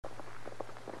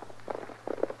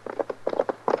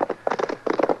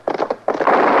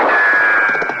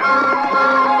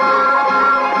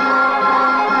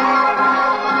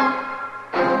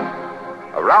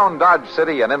Around Dodge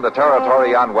City and in the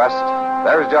territory on West,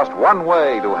 there's just one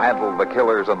way to handle the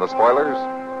killers and the spoilers,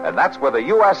 and that's with a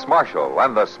U.S. Marshal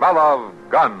and the smell of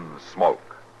Gunsmoke.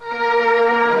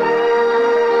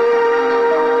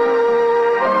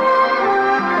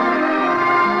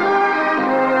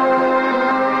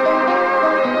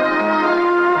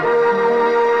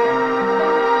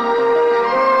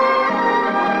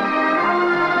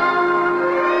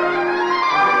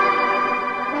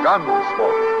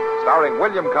 Gunsmoke, starring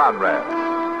William Conrad.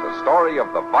 The story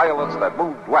of the violence that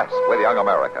moved west with young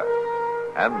America.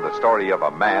 And the story of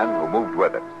a man who moved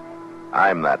with it.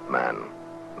 I'm that man.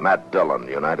 Matt Dillon,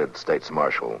 United States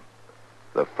Marshal.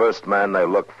 The first man they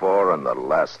look for and the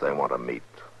last they want to meet.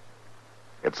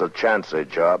 It's a chancy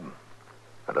job,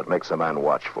 and it makes a man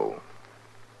watchful.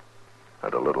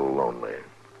 And a little lonely.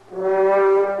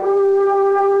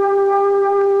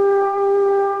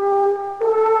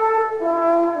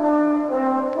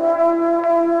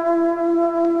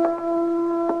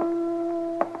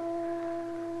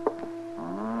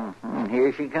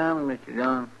 Here she comes, Mr.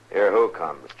 Dillon. Here who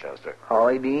comes, Chester?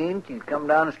 Holly Dean. She's come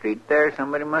down the street there.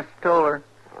 Somebody must have told her.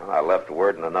 Well, I left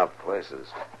word in enough places.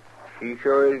 She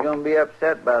sure is going to be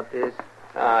upset about this.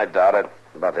 I doubt it.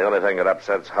 But the only thing that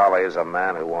upsets Holly is a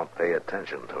man who won't pay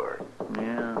attention to her.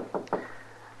 Yeah.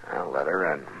 I'll let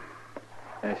her in.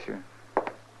 Yes, sir.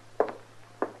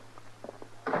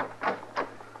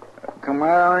 Come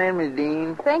right on in, Miss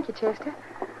Dean. Thank you, Chester.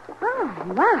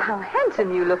 Oh, my, how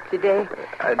handsome you look today.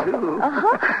 I do.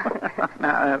 Uh-huh.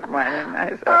 Now, that's mighty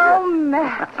nice of Oh, you.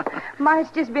 Matt. My,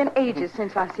 it's just been ages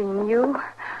since I've seen you.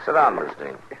 Sit down, Miss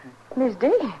Dean. Miss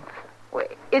Dean?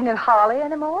 Wait, isn't it Holly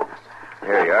anymore?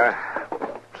 Here you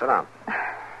are. Sit down.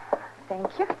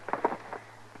 Thank you.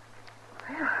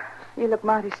 Well, you look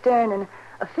mighty stern and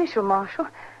official, Marshal.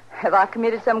 Have I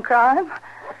committed some crime?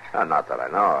 Not that I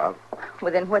know of.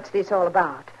 Well, then what's this all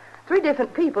about? 3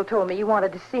 different people told me you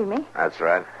wanted to see me. That's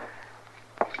right.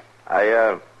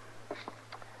 I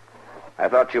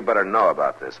thought you better know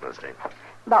about this, Miss Dean.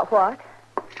 About what?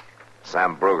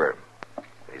 Sam Bruger.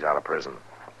 He's out of prison.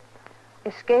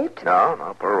 Escaped?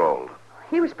 No, paroled.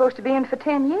 He was supposed to be in for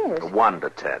 10 years. 1 to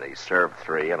 10. He served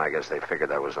 3, and I guess they figured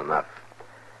that was enough.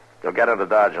 You'll get into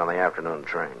Dodge on the afternoon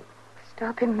train.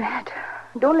 Stop him, Matt.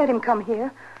 Don't let him come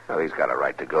here. Well, he's got a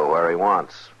right to go where he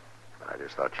wants. But I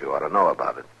just thought you ought to know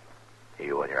about it.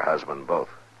 You and your husband both.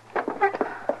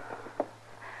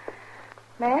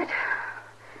 Matt,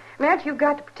 you've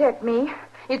got to protect me.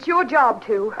 It's your job,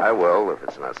 too. I will, if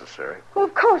it's necessary. Well,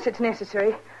 of course it's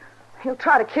necessary. He'll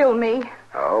try to kill me.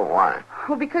 Oh, why?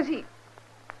 Well, because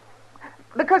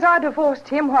I divorced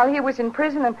him while he was in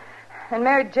prison and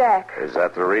married Jack. Is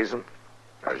that the reason?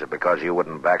 Or is it because you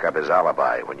wouldn't back up his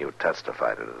alibi when you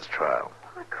testified at his trial?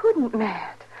 I couldn't,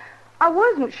 Matt. I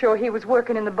wasn't sure he was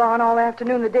working in the barn all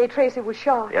afternoon the day Tracy was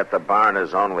shot. Yet the barn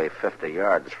is only 50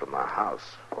 yards from the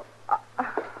house.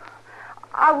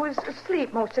 I was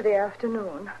asleep most of the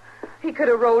afternoon. He could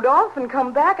have rode off and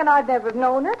come back, and I'd never have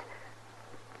known it.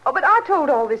 Oh, but I told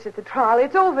all this at the trial.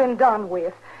 It's over and done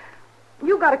with.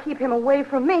 You got to keep him away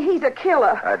from me. He's a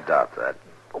killer. I doubt that.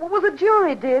 Well, the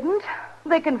jury didn't.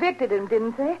 They convicted him,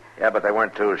 didn't they? Yeah, but they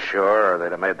weren't too sure, or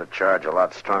they'd have made the charge a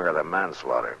lot stronger than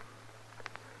manslaughter.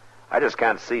 I just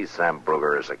can't see Sam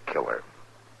Bruger as a killer,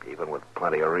 even with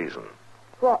plenty of reason.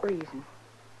 What reason?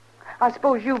 I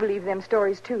suppose you believe them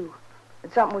stories, too.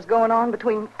 That something was going on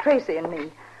between Tracy and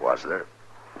me. Was there?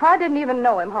 I didn't even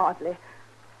know him, hardly.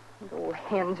 Those old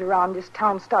hens around this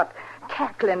town start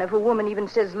cackling if a woman even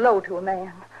says hello to a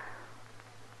man.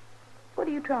 What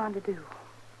are you trying to do?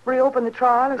 Reopen the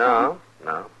trial or something?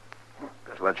 No.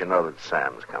 Just let you know that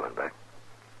Sam's coming back.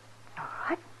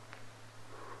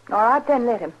 All right, then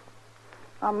let him.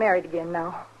 I'm married again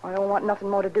now. I don't want nothing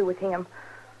more to do with him.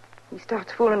 He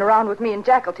starts fooling around with me, and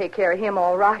Jack will take care of him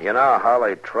all right. You know,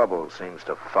 Holly, trouble seems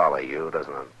to follow you,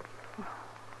 doesn't it?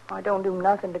 I don't do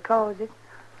nothing to cause it.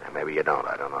 Maybe you don't,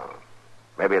 I don't know.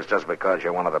 Maybe it's just because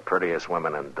you're one of the prettiest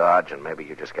women in Dodge, and maybe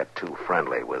you just get too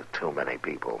friendly with too many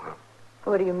people, huh?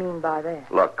 What do you mean by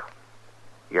that? Look,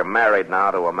 you're married now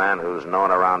to a man who's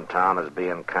known around town as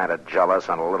being kind of jealous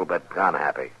and a little bit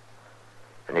gun-happy.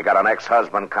 And you got an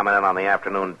ex-husband coming in on the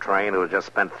afternoon train who just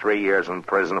spent 3 years in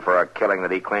prison for a killing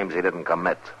that he claims he didn't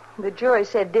commit. The jury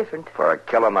said different. For a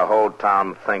killing the whole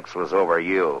town thinks was over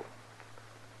you.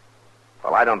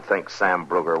 Well, I don't think Sam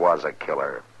Bruger was a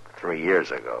killer 3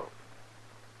 years ago.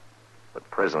 But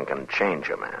prison can change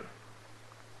a man.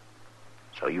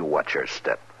 So you watch your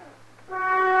step.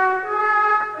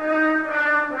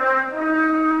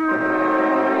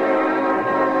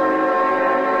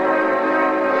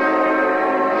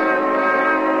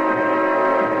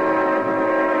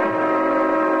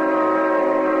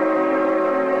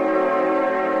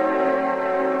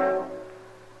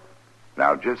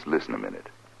 Now, just listen a minute,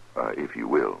 if you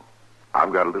will.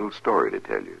 I've got a little story to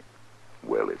tell you.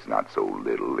 Well, it's not so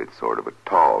little. It's sort of a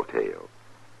tall tale.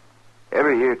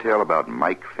 Ever hear tell about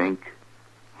Mike Fink?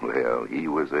 Well, he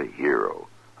was a hero.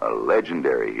 A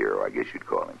legendary hero, I guess you'd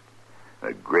call him.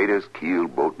 The greatest keel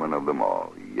boatman of them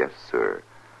all. Yes, sir.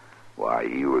 Why,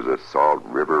 he was a Salt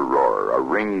River roarer, a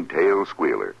ringtail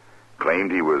squealer.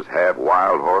 Claimed he was half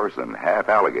wild horse and half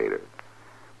alligator.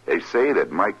 They say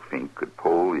that Mike Fink could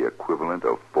pull the equivalent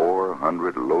of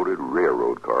 400 loaded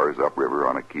railroad cars upriver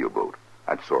on a keelboat.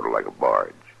 That's sort of like a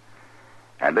barge.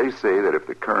 And they say that if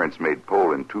the currents made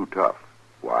poling too tough,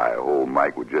 why, old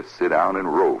Mike would just sit down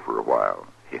and row for a while.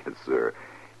 Yes, sir.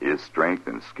 His strength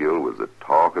and skill was the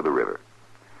talk of the river.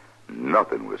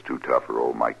 Nothing was too tough for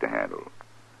old Mike to handle.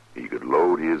 He could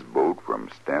load his boat from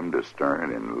stem to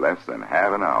stern in less than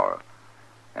half an hour.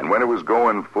 And when it was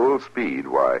going full speed,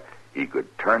 why, he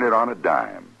could turn it on a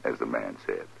dime, as the man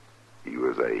said. He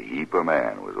was a heap of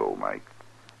man, was old Mike.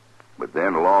 But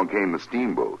then along came the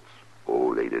steamboats.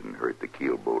 Oh, they didn't hurt the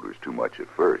keelboaters too much at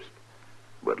first.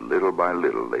 But little by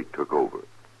little, they took over.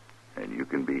 And you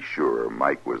can be sure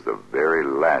Mike was the very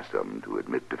last of them to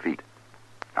admit defeat.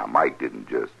 Now, Mike didn't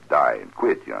just die and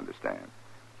quit, you understand.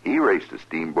 He raced a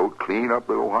steamboat clean up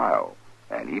the Ohio,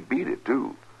 and he beat it,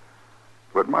 too.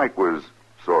 But Mike was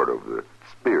sort of the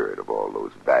spirit of all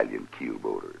those valiant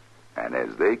keelboaters. And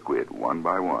as they quit one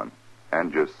by one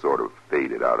and just sort of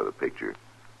faded out of the picture,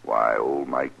 why, old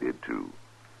Mike did, too.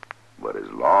 But as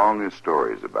long as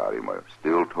stories about him are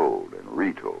still told and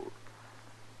retold,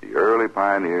 the early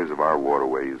pioneers of our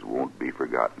waterways won't be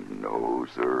forgotten. No,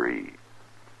 sirree.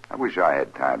 I wish I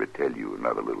had time to tell you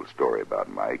another little story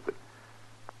about Mike, but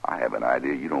I have an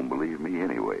idea you don't believe me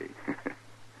anyway.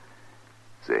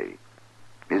 Say,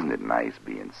 isn't it nice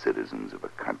being citizens of a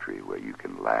country where you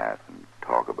can laugh and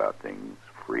talk about things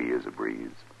free as a breeze,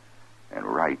 and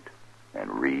write and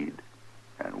read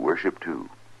and worship too?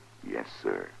 Yes,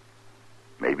 sir.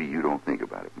 Maybe you don't think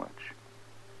about it much,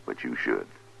 but you should.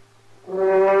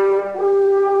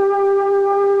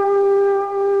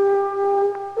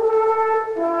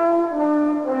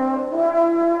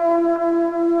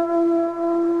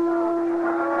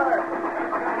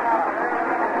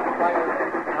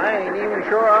 I ain't even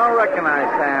sure I'll recognize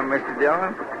Sam, Mr.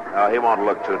 Dillon. Oh, he won't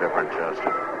look too different,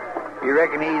 Chester. You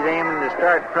reckon he's aiming to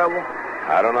start trouble?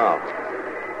 I don't know.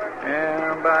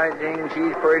 Yeah, by jing,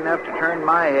 she's pretty enough to turn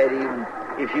my head even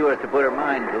if she was to put her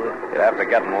mind to it. You'd have to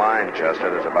get in line, Chester.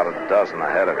 There's about a dozen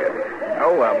ahead of you.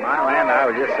 Oh, well, my land, I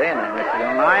was just saying that, Mr.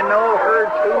 Dillon. I know her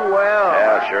too well.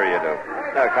 Yeah, sure you do.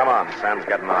 Now, come on. Sam's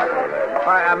getting off over there.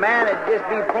 Why, a man would just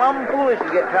be plumb foolish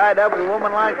to get tied up with a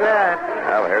woman like that.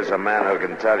 Well, here's a man who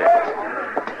can tell you.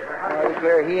 I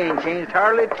declare he ain't changed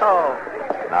hardly at all.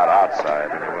 Not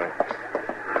outside, anyway.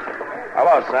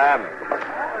 Hello, Sam.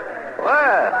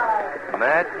 Well,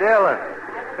 Matt Dillon.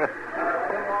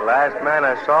 Last man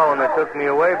I saw when they took me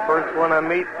away, first one I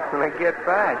meet when I get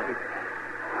back.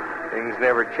 Things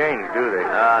never change, do they?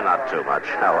 Not too much.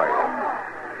 How are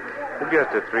you? It's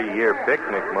just a 3-year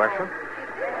picnic, Marshal.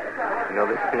 You know,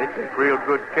 they take real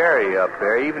good care of you up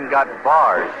there. Even got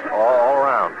bars all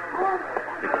around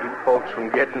to keep folks from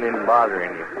getting in and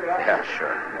bothering you. Yeah,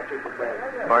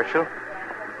 sure. Marshal,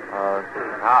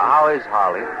 how is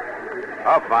Holly?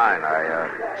 Oh, fine.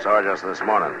 I saw her just this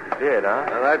morning. Did, huh?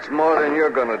 Now, that's more than you're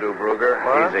going to do, Bruger.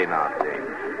 What? Easy now,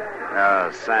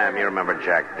 Dean. Sam, you remember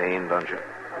Jack Dean, don't you?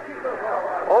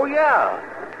 Oh, yeah.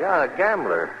 Yeah, a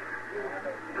gambler.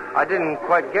 I didn't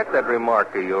quite get that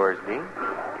remark of yours, Dean.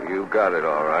 You got it,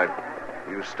 all right.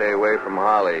 You stay away from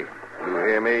Holly. You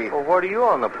hear me? Well, what are you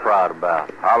on the proud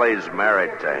about? Holly's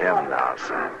married to him now,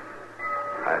 Sam.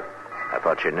 I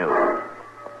thought you knew.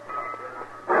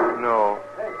 No.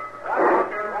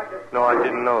 No, I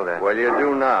didn't know that. Well, you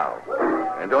do now.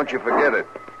 And don't you forget it.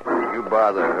 You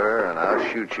bother her, and I'll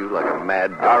shoot you like a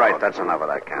mad dog. All right, that's enough of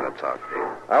that kind of talk, Dean.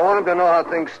 I want him to know how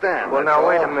things stand. Well, now,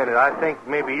 wait a minute. I think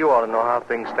maybe you ought to know how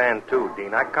things stand, too,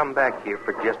 Dean. I come back here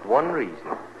for just one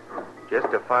reason.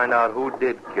 Just to find out who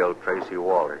did kill Tracy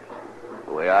Walters.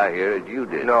 The way I hear it, you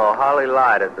did. No, Holly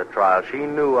lied at the trial. She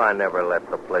knew I never left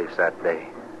the place that day.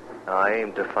 Now, I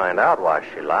aim to find out why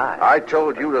she lied. I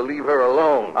told you to leave her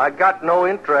alone. I got no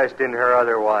interest in her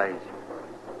otherwise.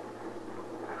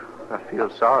 I feel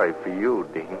sorry for you,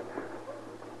 Dean.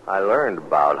 I learned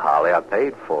about Holly. I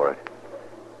paid for it.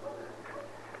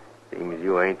 Seems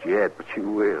you ain't yet, but you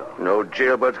will. No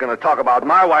jailbird's going to talk about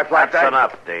my wife like that. That's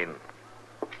enough, Dean.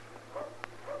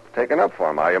 Taking up for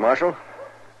him, are you, Marshal?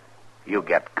 You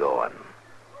get going.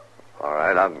 All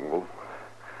right, I'll move.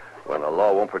 When the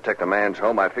law won't protect a man's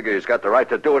home, I figure he's got the right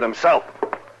to do it himself.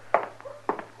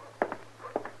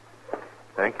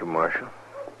 Thank you, Marshal.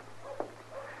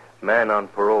 Man on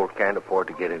parole can't afford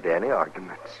to get into any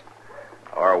arguments.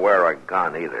 Or wear a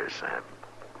gun either, Sam.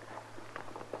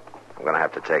 I'm going to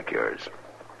have to take yours.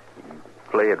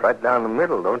 Play it right down the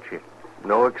middle, don't you?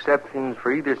 No exceptions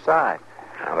for either side.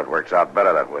 Well, it works out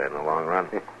better that way in the long run.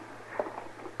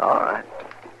 All right.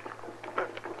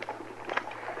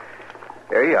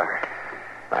 There you are.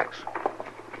 Thanks.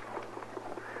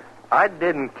 I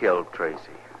didn't kill Tracy,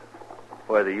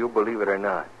 whether you believe it or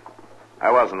not.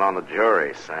 I wasn't on the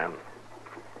jury, Sam.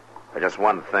 But just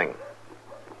one thing.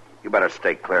 You better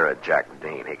stay clear of Jack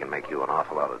Dean. He can make you an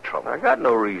awful lot of trouble. I got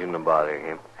no reason to bother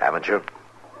him. Haven't you?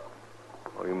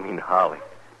 Oh, you mean Holly?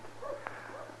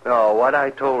 No, what I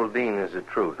told Dean is the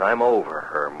truth. I'm over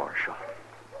her, Marshal.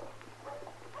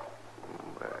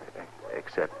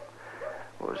 Except,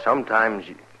 well, sometimes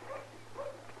she's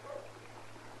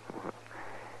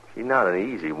not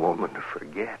an easy woman to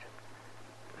forget.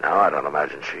 No, I don't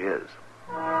imagine she is.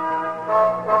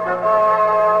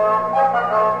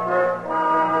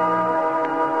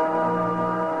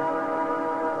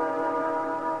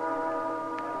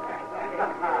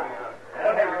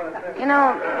 You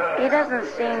know, he doesn't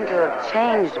seem to have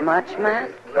changed much,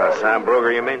 Matt. Sam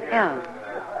Bruger, you mean? Yeah.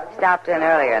 Stopped in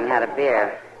earlier and had a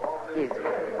beer. He's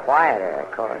quieter,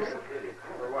 of course.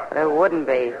 But it wouldn't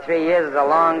be. 3 years is a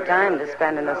long time to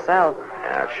spend in a cell.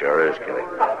 Yeah, it sure is, Kitty.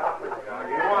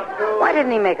 Why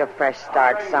didn't he make a fresh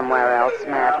start somewhere else,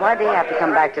 Matt? Why did he have to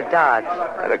come back to Dodge?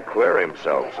 Had to clear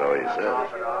himself, so he says.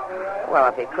 Well,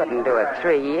 if he couldn't do it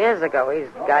 3 years ago, he's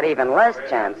got even less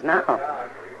chance now.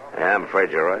 Yeah, I'm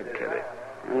afraid you're right, Kitty.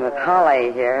 And with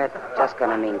Holly here, it's just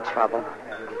going to mean trouble.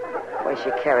 The way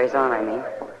she carries on, I mean.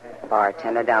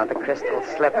 Bartender down at the Crystal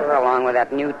Slipper, along with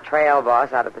that new trail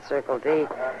boss out at the Circle D.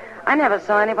 I never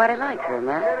saw anybody like her,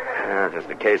 Matt. Yeah, just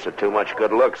a case of too much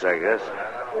good looks, I guess.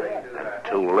 And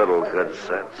too little good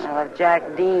sense. Well, if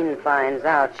Jack Dean finds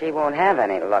out, she won't have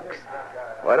any looks.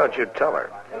 Why don't you tell her?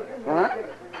 What?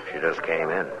 She just came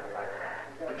in.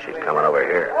 She's coming over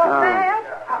here. Oh,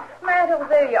 Matt, over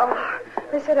there you are.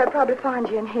 They said I'd probably find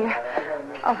you in here.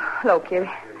 Oh, hello, Kitty.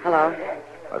 Hello.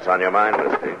 What's on your mind,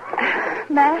 Misty?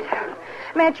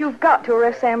 Matt, you've got to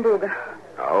arrest Sam Bruger.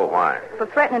 Oh, why? For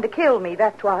threatening to kill me,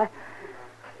 that's why.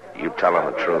 You telling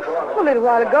the truth? A little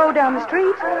while ago, down the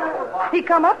street, he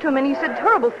come up to me and he said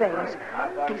terrible things.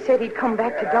 He said he'd come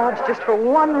back to Dodge just for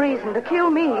one reason, to kill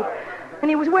me. And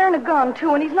he was wearing a gun,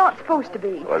 too, and he's not supposed to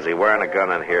be. Was he wearing a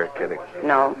gun in here, Kitty?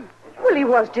 No. Well, he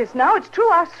was just now. It's true,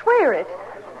 I swear it.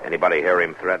 Anybody hear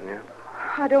him threaten you?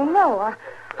 I don't know.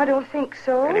 I don't think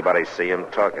so. Anybody see him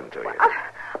talking to you?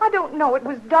 I don't know. It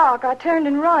was dark. I turned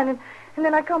and run, and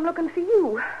then I come looking for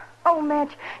you. Oh, Matt,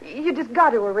 you just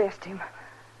got to arrest him.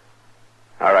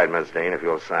 All right, Miss Dean, if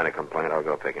you'll sign a complaint, I'll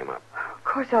go pick him up. Of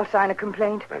course I'll sign a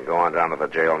complaint. Then go on down to the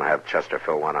jail and have Chester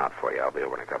fill one out for you. I'll be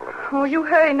over in a couple of minutes. Oh, you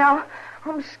hurry now.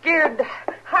 I'm scared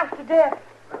half to death.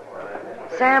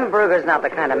 Sam Bruger's not the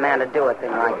kind of man to do a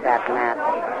thing like that, Matt.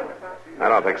 I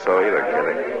don't think so either,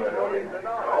 Kitty.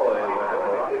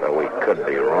 But we could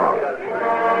be wrong.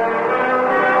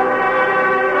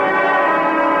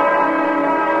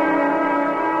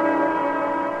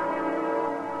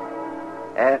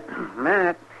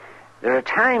 Matt, there are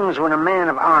times when a man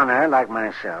of honor like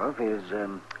myself is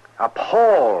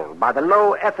appalled by the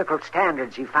low ethical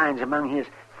standards he finds among his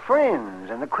friends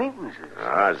and acquaintances.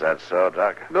 Oh, is that so,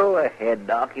 Doc? Go ahead,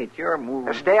 Doc. It's your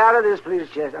move. Stay out of this, please,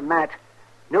 Chester. Matt,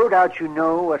 no doubt you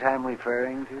know what I'm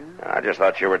referring to. I just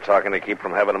thought you were talking to keep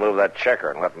from having to move that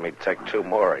checker and letting me take 2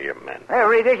 more of your men. Hey,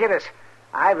 ridiculous.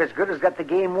 I've as good as got the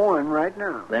game won right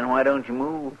now. Then why don't you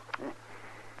move?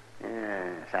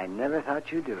 Yes, I never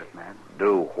thought you'd do it, man.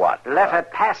 Do what? Let a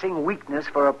passing weakness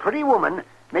for a pretty woman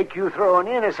make you throw an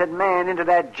innocent man into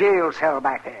that jail cell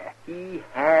back there. He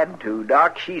had to,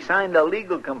 Doc. She signed a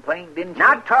legal complaint, didn't she?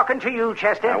 Not talking to you,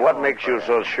 Chester. Now, what makes you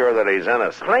so sure that he's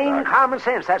innocent? Plain Doc? common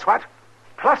sense, that's what.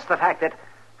 Plus the fact that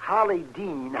Holly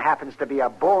Dean happens to be a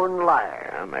born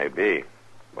liar. Yeah, maybe.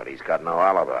 But he's got no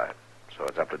alibi. So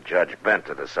it's up to Judge Bent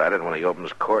to decide it when he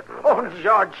opens court in the morning. Oh,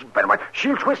 George Bent,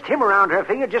 she'll twist him around her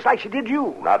finger just like she did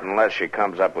you. Not unless she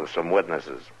comes up with some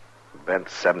witnesses.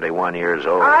 Bent's 71 years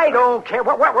old. I don't care.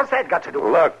 What's that got to do with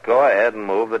it? Look, go ahead and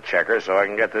move the checker so I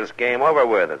can get this game over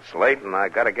with. It's late and I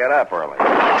got to get up early.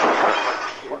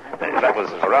 That was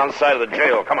the wrong side of the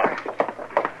jail. Come on.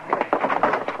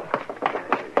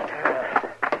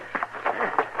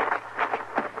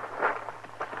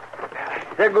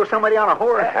 There goes somebody on a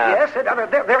horse. Yes,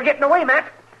 they're getting away,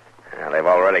 Matt. Yeah, they've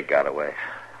already got away.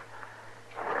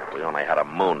 We only had a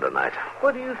moon tonight.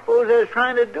 What do you suppose they're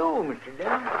trying to do, Mr.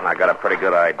 Dillon? And I got a pretty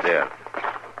good idea.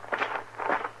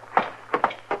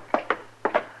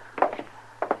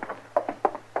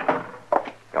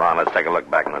 let's take a look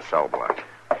back in the cell block.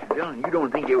 Dillon, you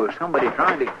don't think it was somebody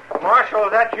trying to... Marshal,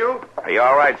 is that you? Are you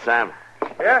all right, Sam?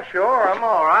 Yeah, sure. I'm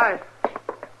all right.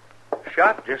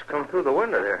 Shot just come through the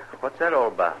window there. What's that all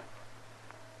about?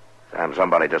 Sam,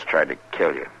 somebody just tried to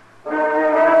kill you.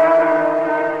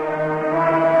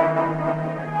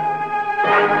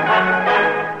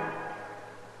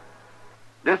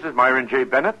 This is Myron J.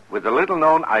 Bennett with a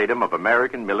little-known item of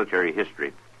American military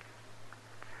history.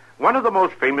 One of the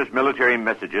most famous military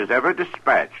messages ever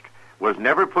dispatched was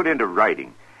never put into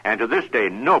writing, and to this day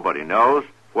nobody knows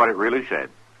what it really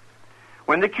said.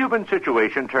 When the Cuban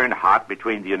situation turned hot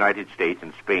between the United States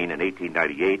and Spain in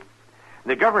 1898,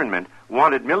 the government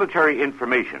wanted military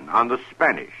information on the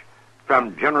Spanish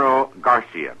from General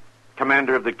Garcia,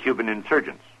 commander of the Cuban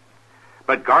insurgents.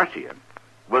 But Garcia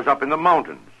was up in the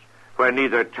mountains, where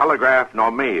neither telegraph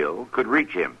nor mail could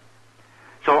reach him.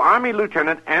 So Army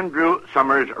Lieutenant Andrew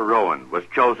Summers Rowan was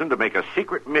chosen to make a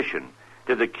secret mission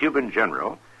to the Cuban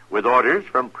general with orders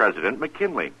from President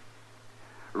McKinley.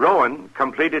 Rowan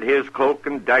completed his cloak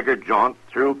and dagger jaunt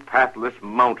through pathless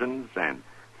mountains and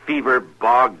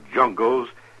fever-bogged jungles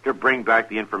to bring back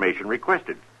the information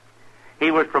requested. He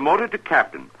was promoted to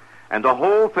captain, and the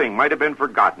whole thing might have been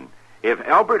forgotten if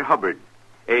Albert Hubbard,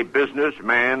 a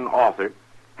businessman author,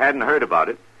 hadn't heard about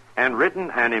it and written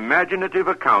an imaginative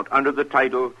account under the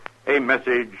title A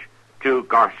Message to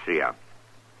Garcia.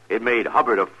 It made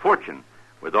Hubbard a fortune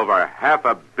with over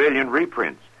 500 million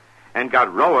reprints and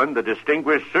got Rowan the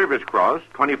Distinguished Service Cross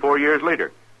 24 years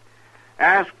later.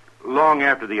 Asked long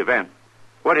after the event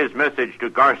what his message to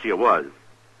Garcia was,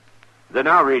 the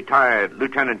now retired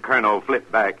Lieutenant Colonel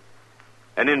flipped back,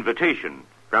 an invitation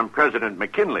from President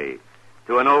McKinley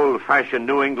to an old-fashioned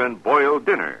New England boiled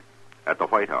dinner at the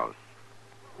White House.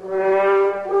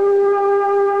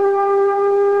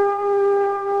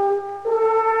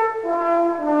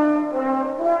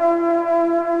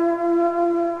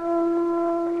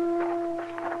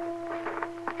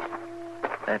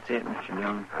 That's it, Mr.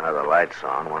 Dillon. The light's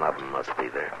on. One of them must be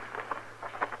there.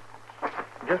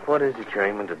 Just what is it you're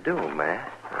aiming to do,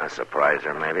 Matt? Surprise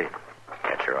her, maybe.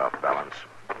 Catch her off balance.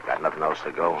 Got nothing else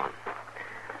to go on.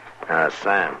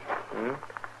 Sam.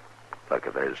 Look,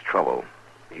 if there's trouble,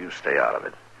 you stay out of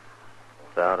it.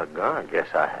 Without a gun, I guess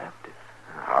I have to.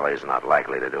 Holly's not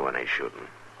likely to do any shooting.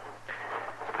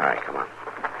 All right, come on.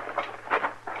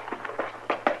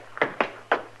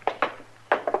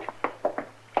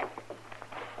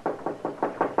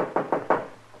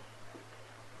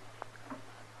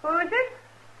 Who is it?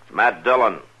 Matt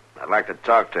Dillon. I'd like to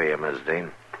talk to you, Miss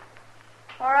Dean.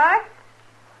 All right.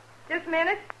 Just a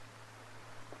minute.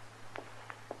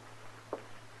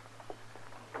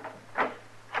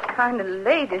 Kind of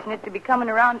late, isn't it, to be coming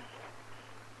around?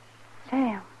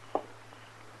 Sam.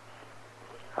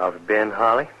 How's it been,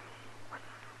 Holly?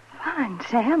 Fine,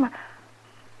 Sam.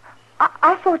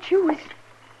 I thought you was...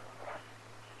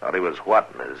 Thought he was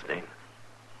what, Miss Dean?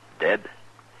 Dead?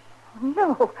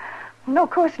 No, of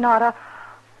course not.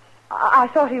 I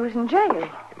thought he was in jail. You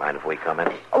mind if we come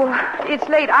in? Oh, it's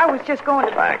late. I was just going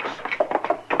to... Thanks.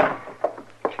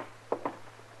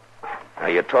 Now,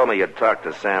 you told me you'd talked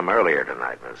to Sam earlier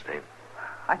tonight, Miss Dean.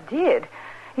 I did.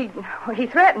 He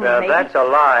threatened me. That's a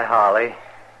lie, Holly.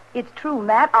 It's true,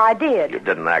 Matt. I did. You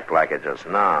didn't act like it just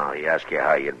now. He asked you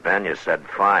how you'd been. You said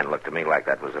fine. Looked to me like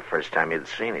that was the first time you'd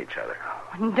seen each other.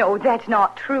 No, that's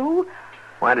not true.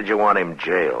 Why did you want him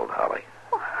jailed, Holly?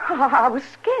 I was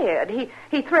scared.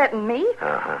 He threatened me.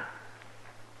 Uh-huh.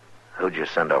 Who'd you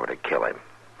send over to kill him?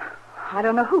 I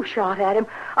don't know who shot at him.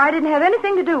 I didn't have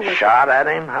anything to do with it. Shot at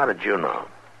him? How did you know?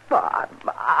 But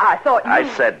I thought you... I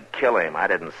said kill him. I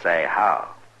didn't say how.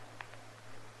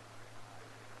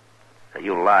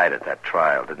 You lied at that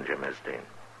trial, didn't you, Miss Dean?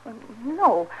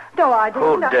 No, I didn't.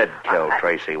 Who did kill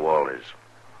Tracy Walters?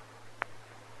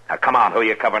 Now, come on. Who are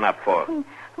you covering up for?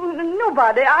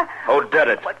 Nobody. Who did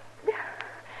it?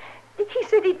 He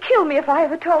said he'd kill me if I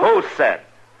ever told. Who said?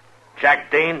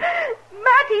 Jack Dean?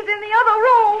 Mattie's in the other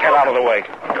room. Get out of the way.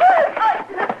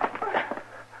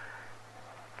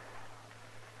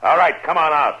 All right, come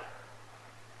on out.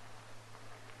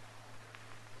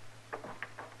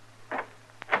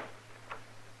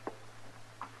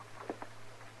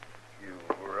 You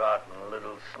rotten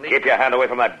little sneak. Keep your hand away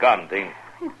from that gun, Dean.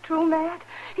 It's true, Matt.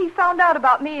 He found out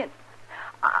about me, and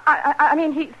I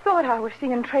mean, he thought I was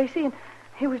seeing Tracy, and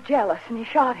he was jealous, and he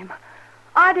shot him.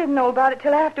 I didn't know about it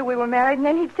till after we were married, and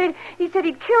then he said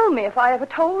he'd kill me if I ever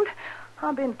told.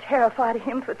 I've been terrified of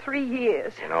him for 3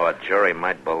 years. You know, a jury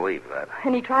might believe that.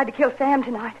 And he tried to kill Sam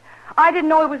tonight. I didn't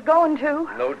know he was going to.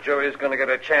 No jury's going to get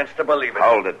a chance to believe it.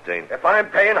 Hold it, Dean. If I'm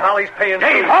paying, Holly's paying.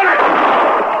 Dean, hold it!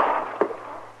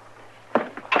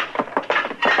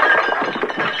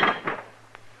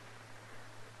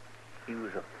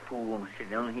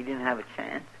 Dillon. He didn't have a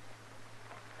chance.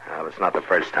 Well, it's not the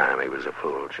first time he was a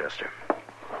fool, Chester.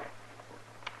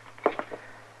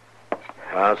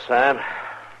 Well, Sam,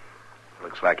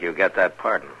 looks like you get that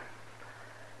pardon.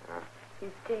 He's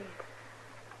dead.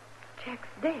 Jack's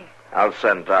dead. I'll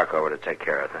send Doc over to take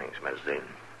care of things, Miss Dean.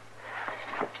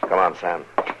 Come on, Sam.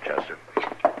 Chester.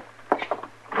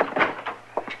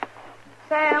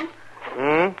 Sam.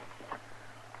 Hmm?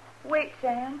 Wait,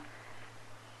 Sam.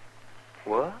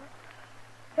 What?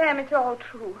 Sam, it's all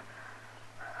true.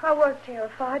 I was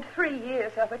terrified. 3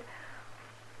 years of it.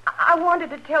 I wanted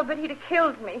to tell, but he'd have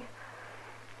killed me.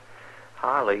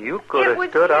 Holly, you could have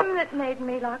stood It up. was him that made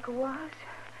me like I was.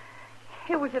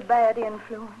 It was a bad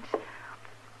influence.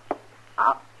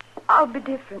 I'll be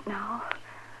different now.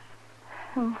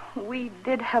 We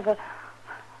did have a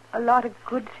lot of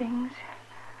good things.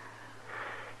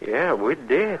 Yeah, we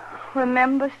did.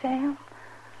 Remember, Sam?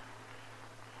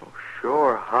 Oh,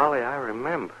 sure, Holly, I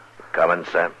remember. Coming,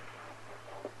 Sam.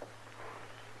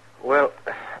 Well,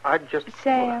 I just...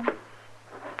 Sam.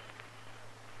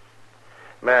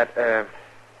 Matt, I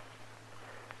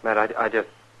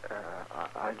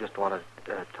just want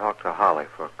to talk to Holly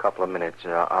for a couple of minutes.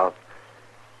 I'll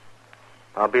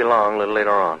be along a little later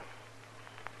on.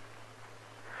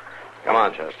 Come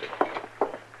on, Chester.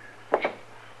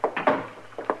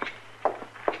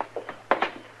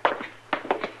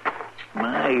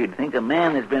 My, you'd think a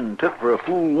man that's been took for a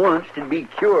fool once would be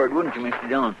cured, wouldn't you, Mr.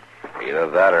 Dillon? Either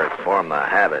that or form the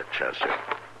habit, Chester.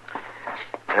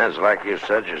 As like you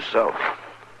said yourself,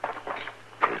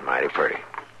 he's mighty pretty.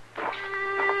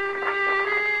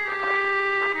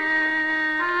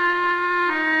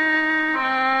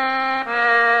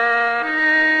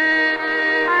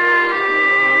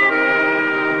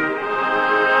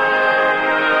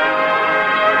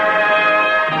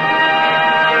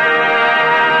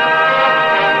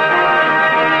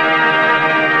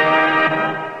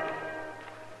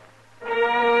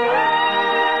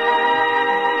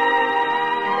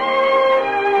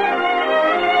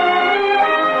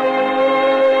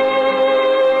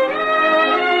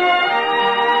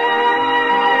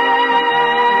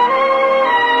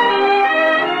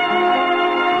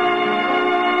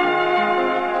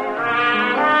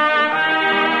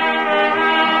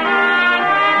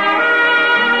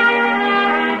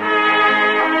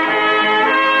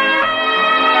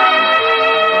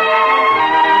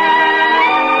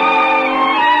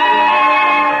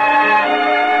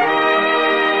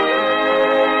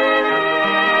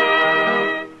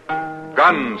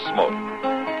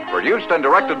 Gunsmoke. Produced and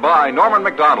directed by Norman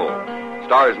MacDonald.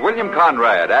 Stars William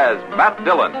Conrad as Matt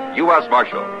Dillon, U.S.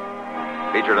 Marshal.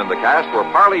 Featured in the cast were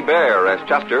Parley Bear as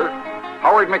Chester,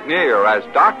 Howard McNear as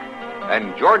Doc,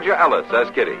 and Georgia Ellis as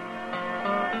Kitty.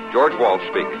 George Walsh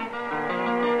speaking.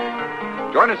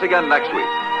 Join us again next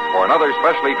week for another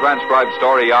specially transcribed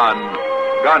story on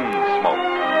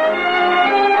Gunsmoke.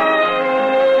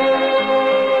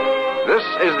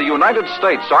 This is the United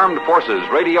States Armed Forces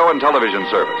Radio and Television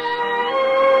Service.